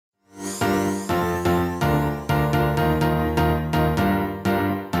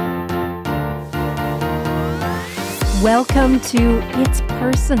Welcome to It's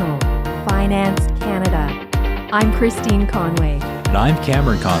Personal, Finance Canada. I'm Christine Conway. And I'm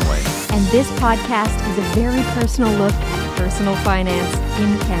Cameron Conway. And this podcast is a very personal look at personal finance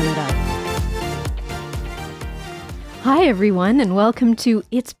in Canada. Hi, everyone, and welcome to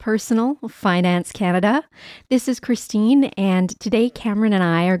It's Personal, Finance Canada. This is Christine, and today Cameron and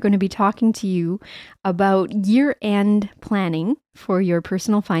I are going to be talking to you about year-end planning for your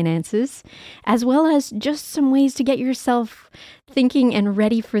personal finances, as well as just some ways to get yourself thinking and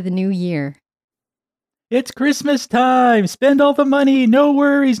ready for the new year. It's Christmas time. Spend all the money. No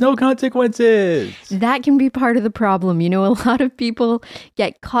worries, no consequences. That can be part of the problem. You know, a lot of people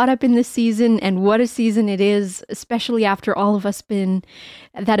get caught up in the season and what a season it is, especially after all of us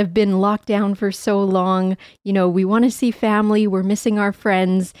that have been locked down for so long. You know, we want to see family, we're missing our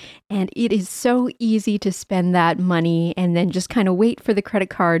friends, and it is so easy to spend that money and then just kind of wait for the credit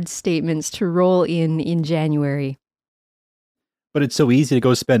card statements to roll in January. But it's so easy to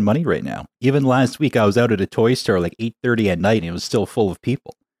go spend money right now. Even last week, I was out at a toy store like 8:30 at night and it was still full of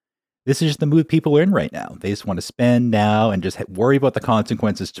people. This is just the mood people are in right now. They just want to spend now and just worry about the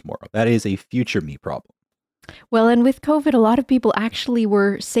consequences tomorrow. That is a future me problem. Well, and with COVID, a lot of people actually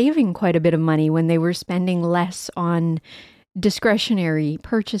were saving quite a bit of money when they were spending less on discretionary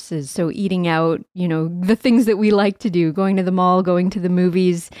purchases. So eating out, you know, the things that we like to do, going to the mall, going to the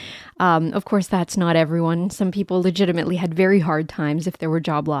movies. Of course, that's not everyone. Some people legitimately had very hard times if there were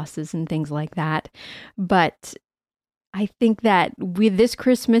job losses and things like that. But I think that with this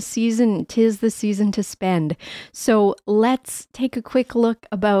Christmas season, 'tis the season to spend. So let's take a quick look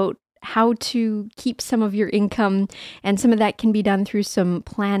about how to keep some of your income, and some of that can be done through some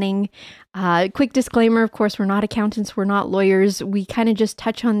planning. Quick disclaimer, of course, we're not accountants, we're not lawyers. We kind of just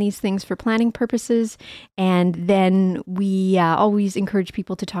touch on these things for planning purposes, and then we always encourage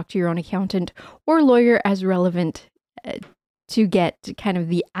people to talk to your own accountant or lawyer as relevant to get kind of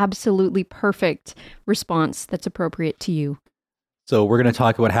the absolutely perfect response that's appropriate to you. So we're going to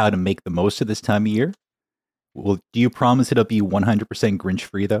talk about how to make the most of this time of year. Well, do you promise it'll be 100%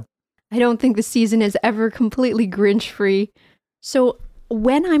 Grinch-free, though? I don't think the season is ever completely Grinch-free. So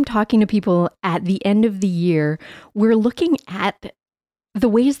when I'm talking to people at the end of the year, we're looking at the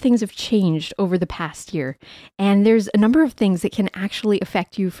ways things have changed over the past year. And there's a number of things that can actually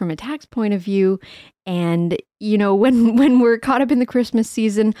affect you from a tax point of view. And, you know, when we're caught up in the Christmas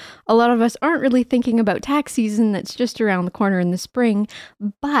season, a lot of us aren't really thinking about tax season that's just around the corner in the spring.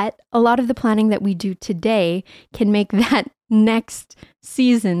 But a lot of the planning that we do today can make that next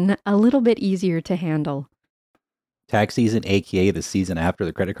season a little bit easier to handle. Tax season, aka the season after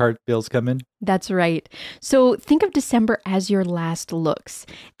the credit card bills come in? That's right. So think of December as your last looks.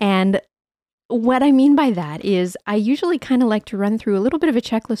 And what I mean by that is I usually kind of like to run through a little bit of a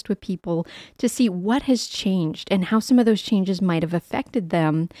checklist with people to see what has changed and how some of those changes might have affected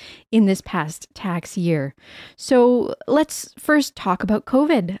them in this past tax year. So let's first talk about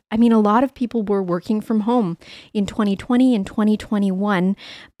COVID. I mean, a lot of people were working from home in 2020 and 2021,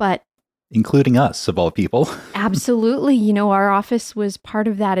 but including us, of all people. Absolutely. You know, our office was part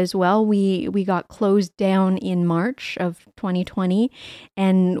of that as well. We got closed down in March of 2020.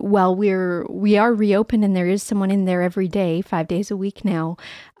 And while we are reopened and there is someone in there every day, 5 days a week now,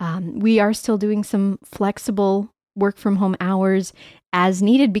 we are still doing some flexible work from home hours as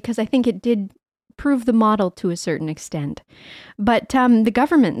needed, because I think it did prove the model to a certain extent. But the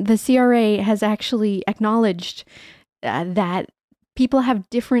government, the CRA, has actually acknowledged that people have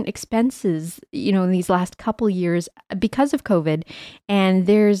different expenses, you know, in these last couple years because of COVID, and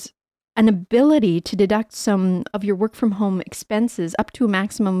there's an ability to deduct some of your work from home expenses up to a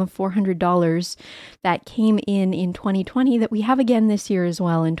maximum of $400 that came in 2020 that we have again this year as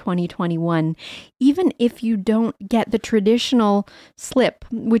well in 2021, even if you don't get the traditional slip,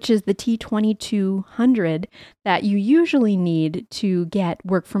 which is the T2200 that you usually need to get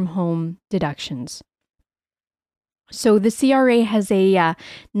work from home deductions. So the CRA has a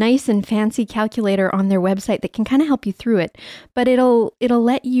nice and fancy calculator on their website that can kind of help you through it, but it'll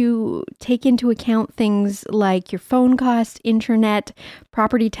let you take into account things like your phone costs, internet,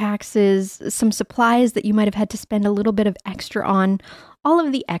 property taxes, some supplies that you might have had to spend a little bit of extra on, all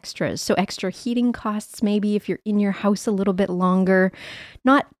of the extras. So extra heating costs, maybe if you're in your house a little bit longer,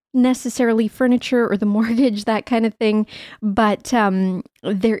 not necessarily furniture or the mortgage, that kind of thing. But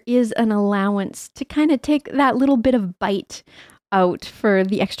there is an allowance to kind of take that little bit of bite out for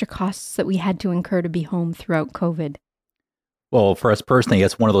the extra costs that we had to incur to be home throughout COVID. Well, for us personally, I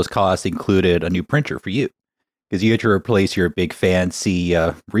guess one of those costs included a new printer for you, because you had to replace your big fancy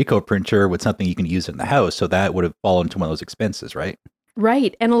Ricoh printer with something you can use in the house. So that would have fallen into one of those expenses, right?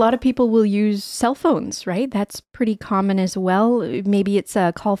 Right. And a lot of people will use cell phones, right? That's pretty common as well. Maybe it's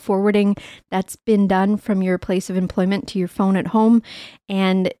a call forwarding that's been done from your place of employment to your phone at home.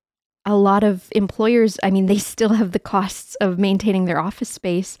 And a lot of employers, I mean, they still have the costs of maintaining their office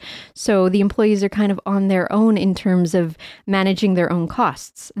space. So the employees are kind of on their own in terms of managing their own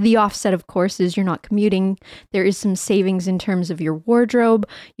costs. The offset, of course, is you're not commuting. There is some savings in terms of your wardrobe,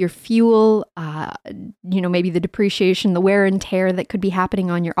 your fuel, maybe the depreciation, the wear and tear that could be happening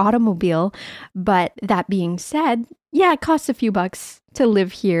on your automobile. But that being said, yeah, it costs a few bucks to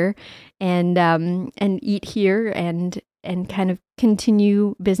live here and eat here and kind of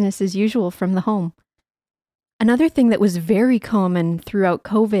continue business as usual from the home. Another thing that was very common throughout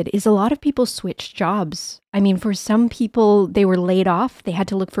COVID is a lot of people switched jobs. I mean, for some people, they were laid off. They had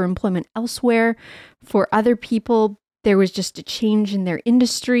to look for employment elsewhere. For other people, there was just a change in their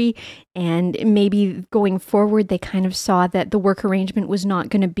industry. And maybe going forward, they kind of saw that the work arrangement was not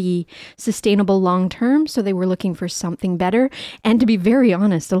going to be sustainable long term. So they were looking for something better. And to be very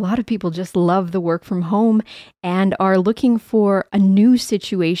honest, a lot of people just love the work from home and are looking for a new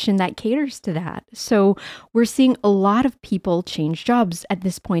situation that caters to that. So we're seeing a lot of people change jobs at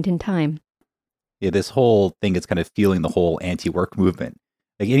this point in time. Yeah, this whole thing is kind of fueling the whole anti-work movement.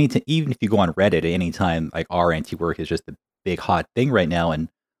 Like even if you go on Reddit at any time, like our anti-work is just a big hot thing right now. And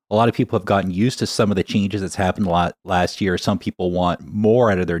a lot of people have gotten used to some of the changes that's happened last year. Some people want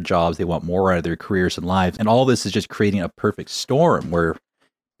more out of their jobs. They want more out of their careers and lives. And all this is just creating a perfect storm where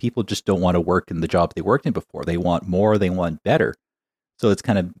people just don't want to work in the jobs they worked in before. They want more, they want better. So it's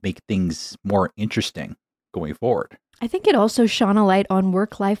kind of make things more interesting going forward. I think it also shone a light on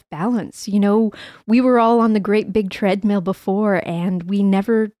work-life balance. You know, we were all on the great big treadmill before and we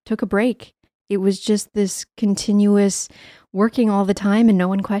never took a break. It was just this continuous working all the time and no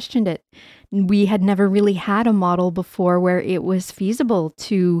one questioned it. We had never really had a model before where it was feasible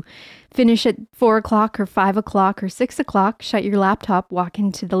to finish at 4 o'clock or 5 o'clock or 6 o'clock, shut your laptop, walk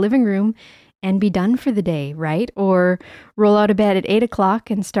into the living room and be done for the day, right? Or roll out of bed at 8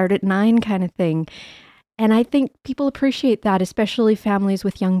 o'clock and start at 9 kind of thing. And I think people appreciate that, especially families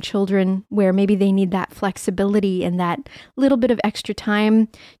with young children, where maybe they need that flexibility and that little bit of extra time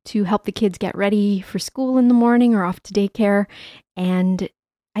to help the kids get ready for school in the morning or off to daycare. And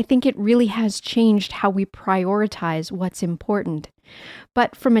I think it really has changed how we prioritize what's important.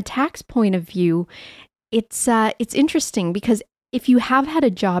 But from a tax point of view, it's interesting because if you have had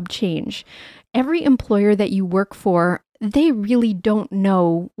a job change, every employer that you work for, they really don't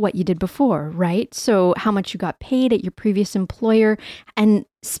know what you did before, right? So how much you got paid at your previous employer and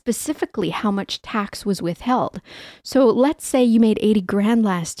specifically how much tax was withheld. So let's say you made 80 grand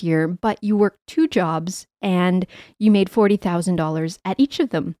last year, but you worked 2 jobs and you made $40,000 at each of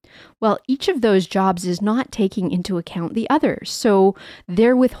them. Well, each of those jobs is not taking into account the other. So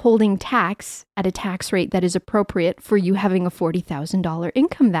they're withholding tax at a tax rate that is appropriate for you having a $40,000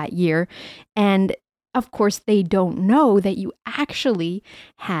 income that year. And of course, they don't know that you actually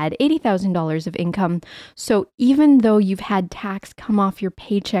had $80,000 of income. So even though you've had tax come off your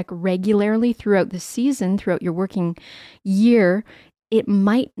paycheck regularly throughout the season, throughout your working year, it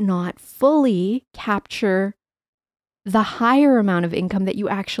might not fully capture the higher amount of income that you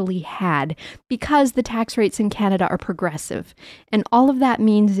actually had because the tax rates in Canada are progressive. And all of that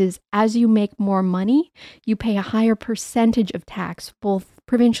means is as you make more money, you pay a higher percentage of tax, both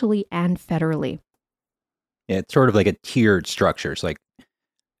provincially and federally. Yeah, it's sort of like a tiered structure. It's like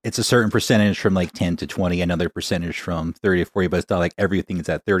it's a certain percentage from like 10 to 20, another percentage from 30 to 40, but it's not like everything is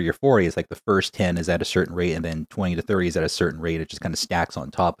at 30 or 40. It's like the first 10 is at a certain rate and then 20 to 30 is at a certain rate. It just kind of stacks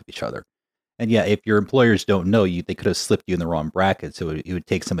on top of each other. And yeah, if your employers don't know you, they could have slipped you in the wrong bracket. So it would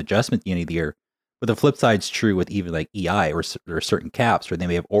take some adjustment at the end of the year. But the flip side's true with even like EI or certain caps where they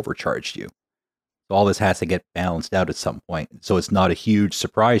may have overcharged you. So all this has to get balanced out at some point. So it's not a huge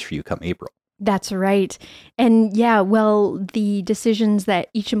surprise for you come April. That's right. And yeah, well, the decisions that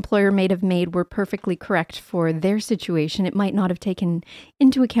each employer may have made were perfectly correct for their situation. It might not have taken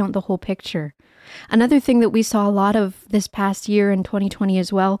into account the whole picture. Another thing that we saw a lot of this past year in 2020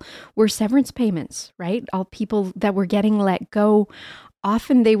 as well were severance payments, right? All people that were getting let go,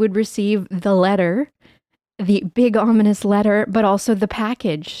 often they would receive the letter, the big ominous letter, but also the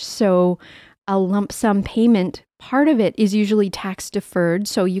package. So a lump sum payment Part of it is usually tax deferred,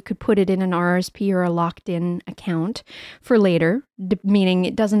 so you could put it in an RSP or a locked-in account for later, meaning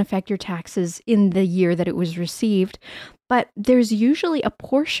it doesn't affect your taxes in the year that it was received. But there's usually a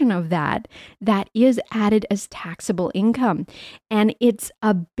portion of that that is added as taxable income. And it's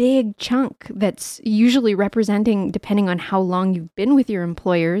a big chunk that's usually representing, depending on how long you've been with your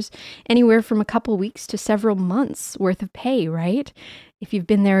employers, anywhere from a couple weeks to several months worth of pay, right? If you've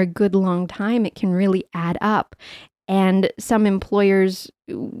been there a good long time, it can really add up. And some employers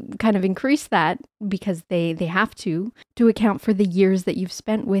kind of increase that because they have to account for the years that you've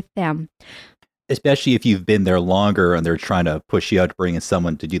spent with them. Especially if you've been there longer and they're trying to push you out to bring in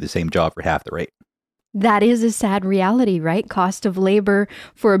someone to do the same job for half the rate. That is a sad reality, right? Cost of labor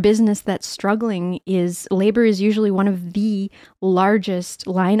for a business that's struggling labor is usually one of the largest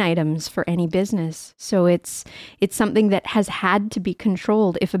line items for any business. So it's something that has had to be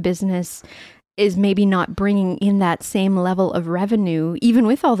controlled if a business is maybe not bringing in that same level of revenue, even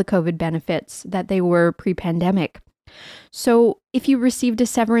with all the COVID benefits that they were pre-pandemic. So if you received a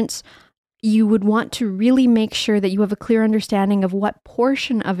severance, you would want to really make sure that you have a clear understanding of what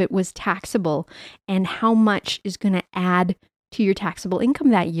portion of it was taxable and how much is going to add to your taxable income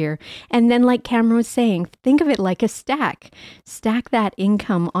that year. And then, like Cameron was saying, think of it like a stack. Stack that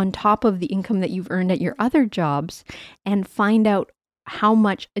income on top of the income that you've earned at your other jobs and find out how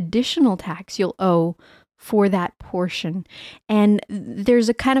much additional tax you'll owe for that portion. And there's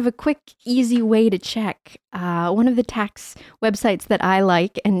a kind of a quick, easy way to check. One of the tax websites that I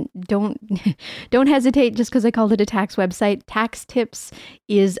like, and don't hesitate just because I called it a tax website, Tax Tips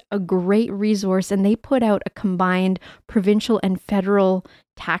is a great resource, and they put out a combined provincial and federal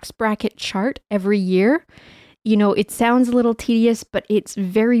tax bracket chart every year. You know, it sounds a little tedious, but it's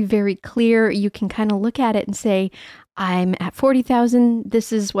very, very clear. You can kind of look at it and say, I'm at 40,000,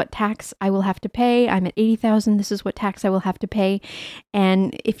 this is what tax I will have to pay. I'm at 80,000, this is what tax I will have to pay.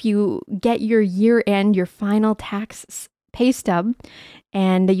 And if you get your year end, your final tax pay stub,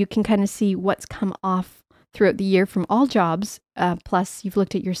 and you can kind of see what's come off throughout the year from all jobs, plus you've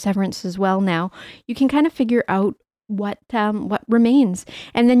looked at your severance as well now, you can kind of figure out what remains.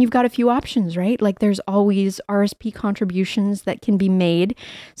 And then you've got a few options, right? Like there's always RSP contributions that can be made.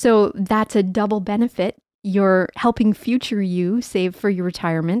 So that's a double benefit. You're helping future you save for your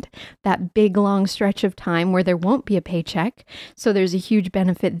retirement, that big long stretch of time where there won't be a paycheck. So there's a huge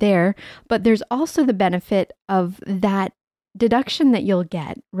benefit there. But there's also the benefit of that deduction that you'll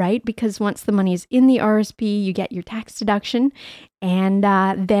get, right? Because once the money is in the RSP, you get your tax deduction, and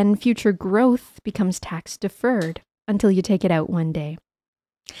then future growth becomes tax deferred until you take it out one day.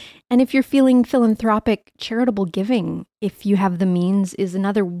 And if you're feeling philanthropic, charitable giving, if you have the means, is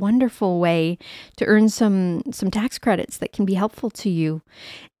another wonderful way to earn some tax credits that can be helpful to you.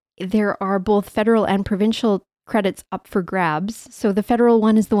 There are both federal and provincial credits up for grabs. So the federal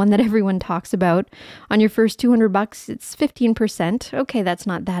one is the one that everyone talks about. On your first $200, it's 15%. Okay, that's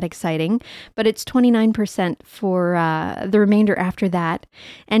not that exciting, but it's 29% for the remainder after that.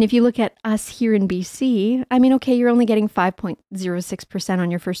 And if you look at us here in BC, I mean, okay, you're only getting 5.06%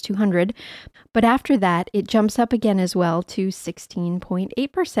 on your first 200, but after that, it jumps up again as well to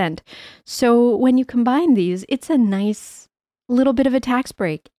 16.8%. So when you combine these, it's a nice little bit of a tax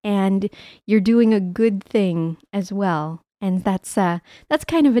break, and you're doing a good thing as well. And that's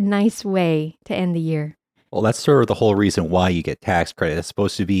kind of a nice way to end the year. Well, that's sort of the whole reason why you get tax credit. It's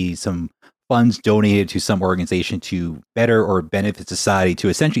supposed to be some funds donated to some organization to better or benefit society, to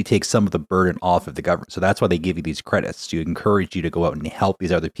essentially take some of the burden off of the government. So that's why they give you these credits, to encourage you to go out and help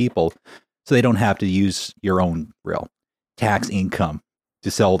these other people so they don't have to use your own real tax income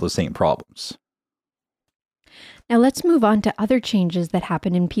to solve the same problems. Now let's move on to other changes that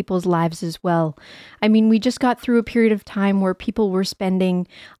happen in people's lives as well. I mean, we just got through a period of time where people were spending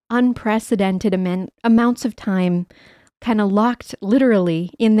unprecedented amounts of time kind of locked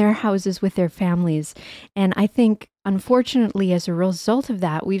literally in their houses with their families. And I think, unfortunately, as a result of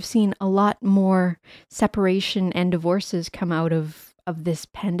that, we've seen a lot more separation and divorces come out of this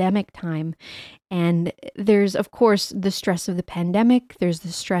pandemic time. And there's, of course, the stress of the pandemic. There's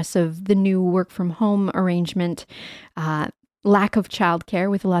the stress of the new work from home arrangement, lack of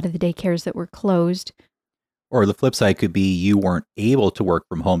childcare with a lot of the daycares that were closed. Or the flip side could be you weren't able to work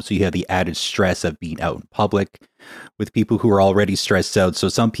from home, so you have the added stress of being out in public, with people who are already stressed out. So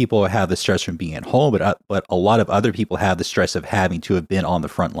some people have the stress from being at home, but a lot of other people have the stress of having to have been on the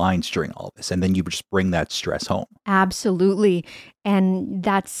front lines during all this. And then you just bring that stress home. Absolutely. And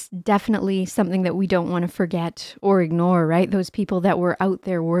that's definitely something that we don't want to forget or ignore, right? Those people that were out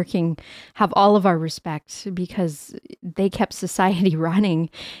there working have all of our respect because they kept society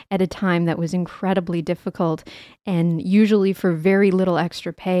running at a time that was incredibly difficult and usually for very little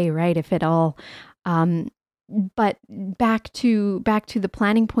extra pay, right? If at all. But back to the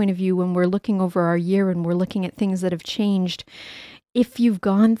planning point of view, when we're looking over our year and we're looking at things that have changed, if you've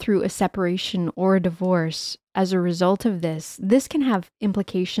gone through a separation or a divorce as a result of this, this can have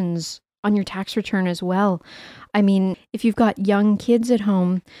implications on your tax return as well. I mean, if you've got young kids at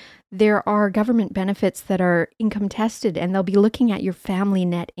home, there are government benefits that are income tested and they'll be looking at your family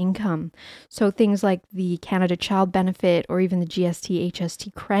net income. So things like the Canada Child Benefit or even the GST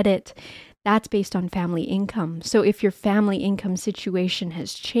HST credit, that's based on family income. So if your family income situation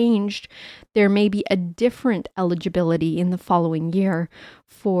has changed, there may be a different eligibility in the following year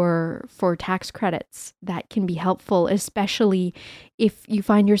for tax credits that can be helpful, especially if you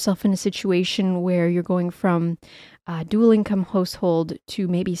find yourself in a situation where you're going from a dual income household to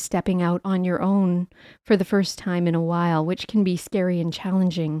maybe stepping out on your own for the first time in a while, which can be scary and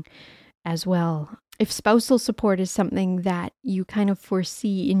challenging as well. If spousal support is something that you kind of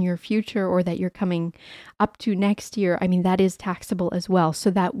foresee in your future or that you're coming up to next year, I mean, that is taxable as well. So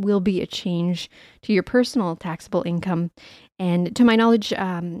that will be a change to your personal taxable income. And to my knowledge,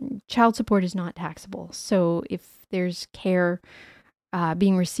 child support is not taxable. So if there's care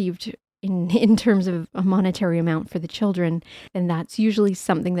being received in terms of a monetary amount for the children, then that's usually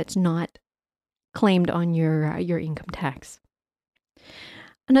something that's not claimed on your income tax.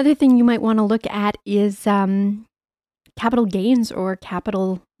 Another thing you might want to look at is capital gains or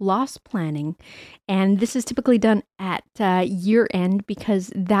capital loss planning. And this is typically done at year end because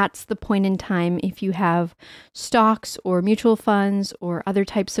that's the point in time if you have stocks or mutual funds or other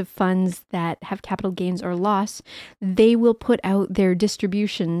types of funds that have capital gains or loss, they will put out their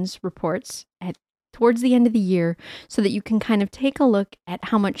distributions reports towards the end of the year so that you can kind of take a look at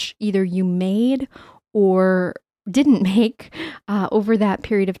how much either you made or didn't make over that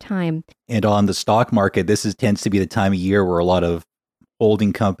period of time. And on the stock market, tends to be the time of year where a lot of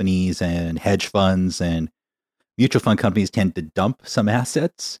holding companies and hedge funds and mutual fund companies tend to dump some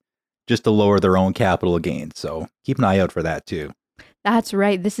assets just to lower their own capital gains. So keep an eye out for that too. That's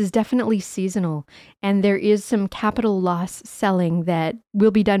right. This is definitely seasonal. And there is some capital loss selling that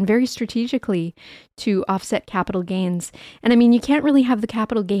will be done very strategically to offset capital gains. And I mean, you can't really have the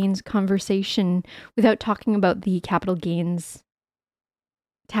capital gains conversation without talking about the capital gains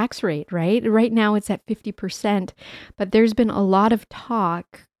tax rate, right? Right now it's at 50%, but there's been a lot of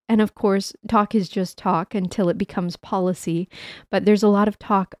talk. And of course, talk is just talk until it becomes policy. But there's a lot of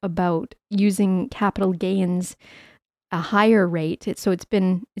talk about using capital gains a higher rate. So it's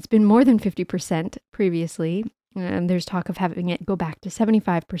been more than 50% previously. And there's talk of having it go back to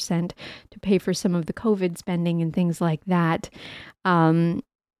 75% to pay for some of the COVID spending and things like that.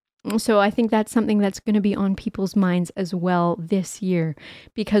 So I think that's something that's going to be on people's minds as well this year,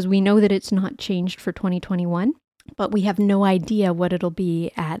 because we know that it's not changed for 2021, but we have no idea what it'll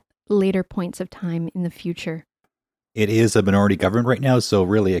be at later points of time in the future. It is a minority government right now, so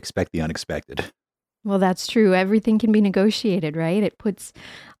really expect the unexpected. Well, that's true. Everything can be negotiated, right? It puts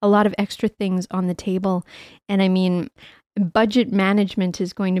a lot of extra things on the table. And I mean, budget management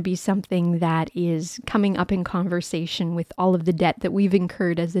is going to be something that is coming up in conversation with all of the debt that we've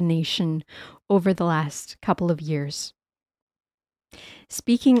incurred as a nation over the last couple of years.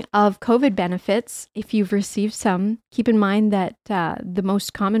 Speaking of COVID benefits, if you've received some, keep in mind that the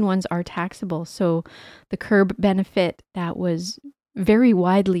most common ones are taxable. So the CERB benefit that was very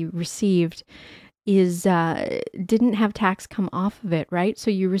widely received didn't have tax come off of it, right? So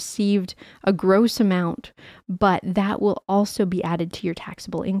you received a gross amount, but that will also be added to your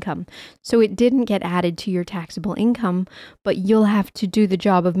taxable income. So it didn't get added to your taxable income, but you'll have to do the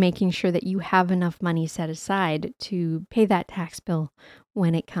job of making sure that you have enough money set aside to pay that tax bill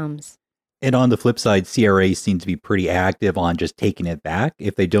when it comes. And on the flip side, CRAs seem to be pretty active on just taking it back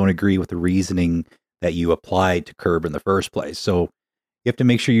if they don't agree with the reasoning that you applied to CERB in the first place. So you have to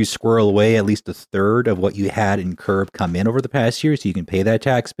make sure you squirrel away at least a third of what you had in CERB come in over the past year so you can pay that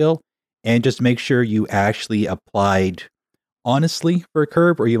tax bill. And just make sure you actually applied honestly for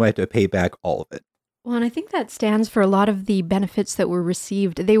CERB, or you might have to pay back all of it. Well, and I think that stands for a lot of the benefits that were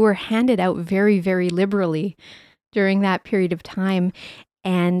received. They were handed out very, very liberally during that period of time.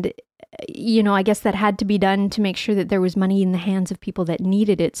 And I guess that had to be done to make sure that there was money in the hands of people that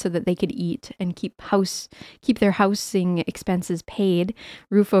needed it so that they could eat and keep their housing expenses paid,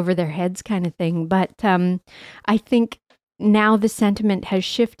 roof over their heads kind of thing. But I think now the sentiment has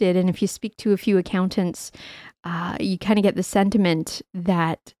shifted. And if you speak to a few accountants, you kind of get the sentiment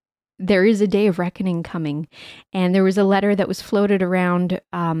that there is a day of reckoning coming. And there was a letter that was floated around.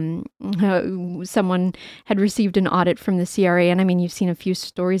 Someone had received an audit from the CRA. And I mean, you've seen a few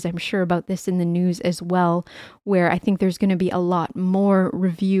stories, I'm sure, about this in the news as well, where I think there's going to be a lot more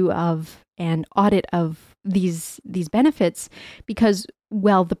review of and audit of these benefits because,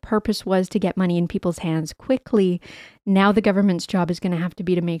 well, the purpose was to get money in people's hands quickly. Now the government's job is going to have to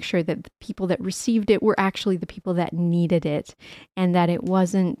be to make sure that the people that received it were actually the people that needed it and that it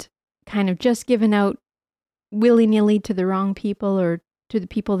wasn't kind of just given out willy-nilly to the wrong people or to the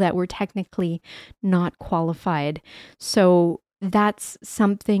people that were technically not qualified. So that's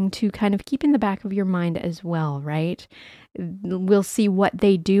something to kind of keep in the back of your mind as well, right? We'll see what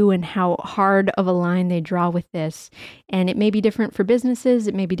they do and how hard of a line they draw with this. And it may be different for businesses.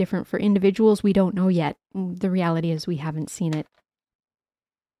 It may be different for individuals. We don't know yet. The reality is we haven't seen it.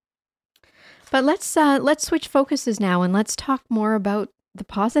 But let's switch focuses now and let's talk more about the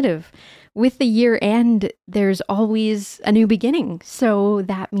positive. With the year end, there's always a new beginning. So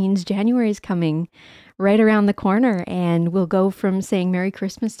that means January is coming right around the corner and we'll go from saying Merry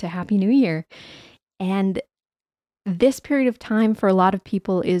Christmas to Happy New Year. And this period of time for a lot of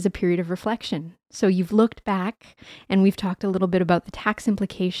people is a period of reflection. So you've looked back and we've talked a little bit about the tax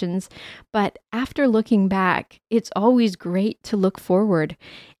implications, but after looking back, it's always great to look forward.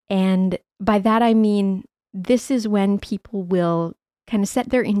 And by that, I mean, this is when people will kind of set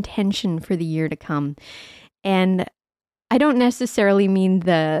their intention for the year to come. And I don't necessarily mean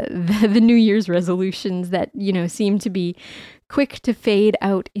the New Year's resolutions that, seem to be quick to fade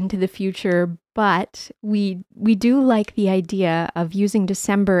out into the future, but we do like the idea of using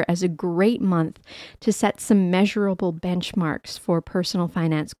December as a great month to set some measurable benchmarks for personal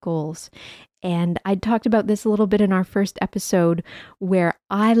finance goals. And I talked about this a little bit in our first episode, where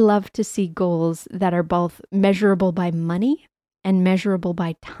I love to see goals that are both measurable by money and measurable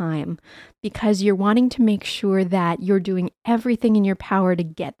by time, because you're wanting to make sure that you're doing everything in your power to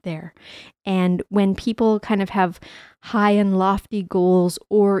get there. And when people kind of have high and lofty goals,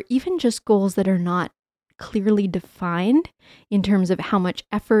 or even just goals that are not clearly defined in terms of how much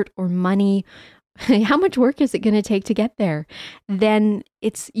effort or money, how much work is it going to take to get there, then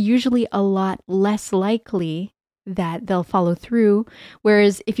it's usually a lot less likely that they'll follow through.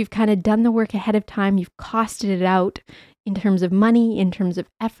 Whereas if you've kind of done the work ahead of time, you've costed it out in terms of money, in terms of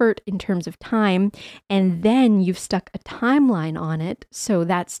effort, in terms of time, and then you've stuck a timeline on it. So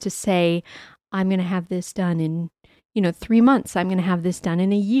that's to say, I'm going to have this done in, 3 months. I'm going to have this done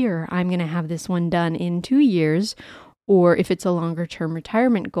in a year. I'm going to have this one done in 2 years. Or if it's a longer term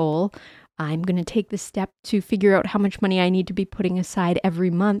retirement goal, I'm going to take the step to figure out how much money I need to be putting aside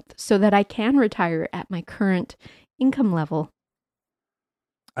every month so that I can retire at my current income level.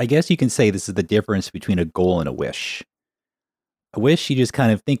 I guess you can say this is the difference between a goal and a wish. A wish, you just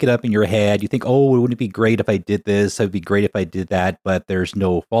kind of think it up in your head. You think, oh, wouldn't it be great if I did this? It would be great if I did that, but there's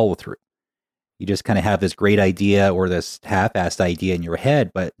no follow through. You just kind of have this great idea or this half-assed idea in your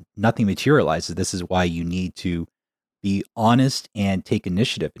head, but nothing materializes. This is why you need to be honest and take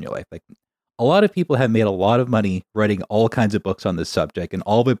initiative in your life. Like, a lot of people have made a lot of money writing all kinds of books on this subject, and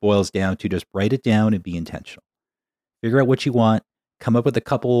all of it boils down to just write it down and be intentional. Figure out what you want, come up with a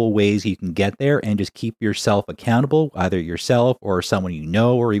couple of ways you can get there, and just keep yourself accountable, either yourself or someone you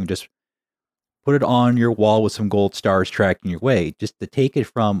know, or even just put it on your wall with some gold stars tracking your way, just to take it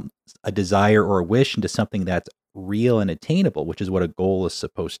from a desire or a wish into something that's real and attainable, which is what a goal is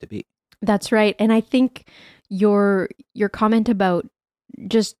supposed to be. That's right. And I think your comment about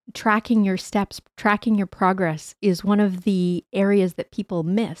just tracking your steps, tracking your progress is one of the areas that people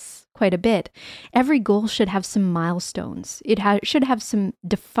miss quite a bit. Every goal should have some milestones. It should have some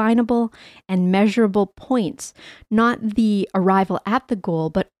definable and measurable points, not the arrival at the goal,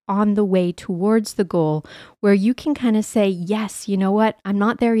 but on the way towards the goal, where you can kind of say, yes, you know what, I'm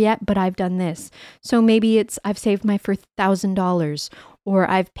not there yet, but I've done this. So maybe it's I've saved my first $1,000,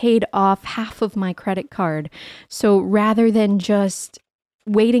 or I've paid off half of my credit card. So rather than just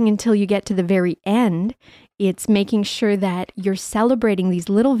waiting until you get to the very end, it's making sure that you're celebrating these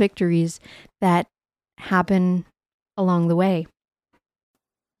little victories that happen along the way.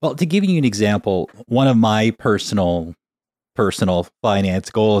 Well, to give you an example, one of my personal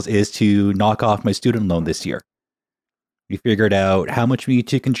finance goals is to knock off my student loan this year. We figured out how much we need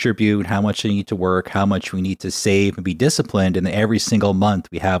to contribute, how much we need to work, how much we need to save and be disciplined. And then every single month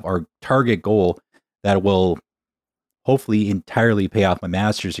we have our target goal that will hopefully entirely pay off my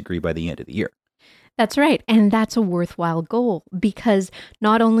master's degree by the end of the year. That's right. And that's a worthwhile goal, because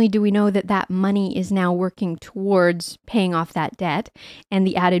not only do we know that that money is now working towards paying off that debt, and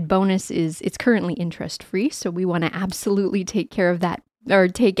the added bonus is it's currently interest free. So we want to absolutely take care of that, or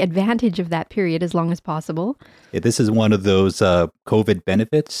take advantage of that period as long as possible. Yeah, this is one of those COVID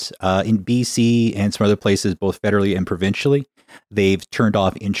benefits in BC and some other places, both federally and provincially. They've turned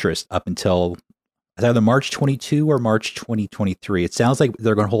off interest up until either March 22 or March 2023. It sounds like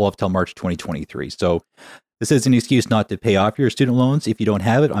they're going to hold off till March 2023. So this is an excuse not to pay off your student loans if you don't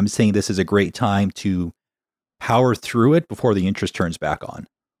have it. I'm saying this is a great time to power through it before the interest turns back on.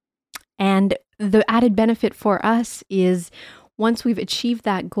 And the added benefit for us is once we've achieved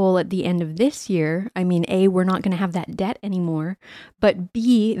that goal at the end of this year, I mean, A, we're not going to have that debt anymore, but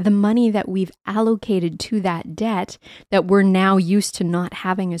B, the money that we've allocated to that debt that we're now used to not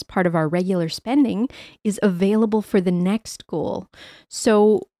having as part of our regular spending is available for the next goal.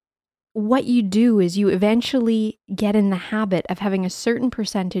 So what you do is you eventually get in the habit of having a certain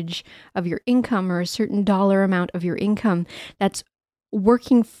percentage of your income, or a certain dollar amount of your income that's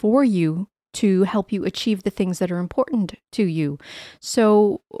working for you to help you achieve the things that are important to you.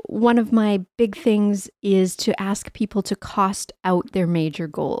 So one of my big things is to ask people to cost out their major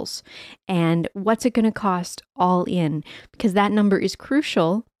goals. And what's it going to cost all in? Because that number is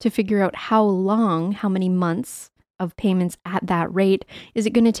crucial to figure out how many months of payments at that rate is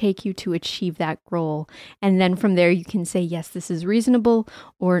it going to take you to achieve that goal. And then from there you can say, yes, this is reasonable,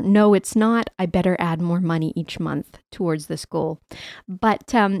 or no, it's not. I better add more money each month towards this goal.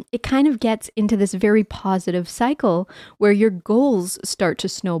 But it kind of gets into this very positive cycle where your goals start to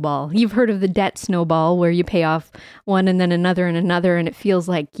snowball. You've heard of the debt snowball, where you pay off one and then another and another, and it feels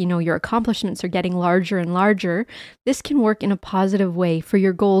like, your accomplishments are getting larger and larger. This can work in a positive way for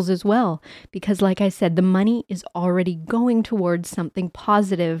your goals as well, because like I said, the money is already going towards something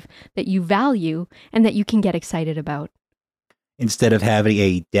positive that you value and that you can get excited about. Instead of having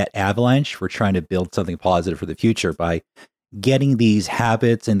a debt avalanche, we're trying to build something positive for the future by getting these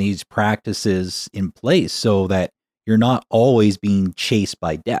habits and these practices in place so that you're not always being chased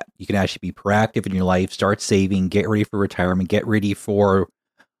by debt. You can actually be proactive in your life, start saving, get ready for retirement, get ready for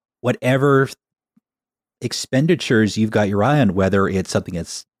whatever expenditures you've got your eye on, whether it's something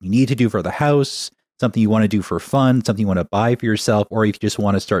that's you need to do for the house, something you want to do for fun, something you want to buy for yourself, or if you just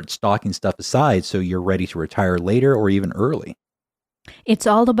want to start stocking stuff aside so you're ready to retire later or even early. It's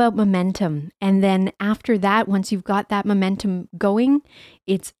all about momentum. And then after that, once you've got that momentum going,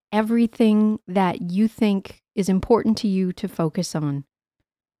 it's everything that you think is important to you to focus on.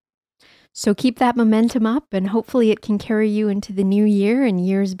 So keep that momentum up, and hopefully it can carry you into the new year and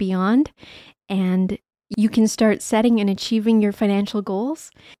years beyond. And you can start setting and achieving your financial goals.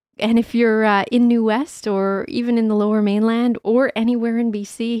 And if you're in New West, or even in the Lower Mainland, or anywhere in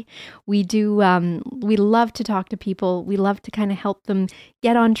BC, we love to talk to people. We love to kind of help them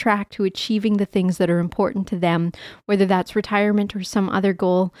get on track to achieving the things that are important to them, whether that's retirement or some other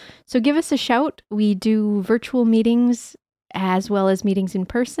goal. So give us a shout. We do virtual meetings as well as meetings in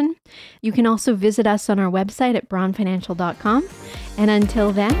person. You can also visit us on our website at braunfinancial.com. And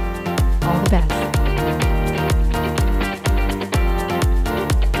until then, all the best.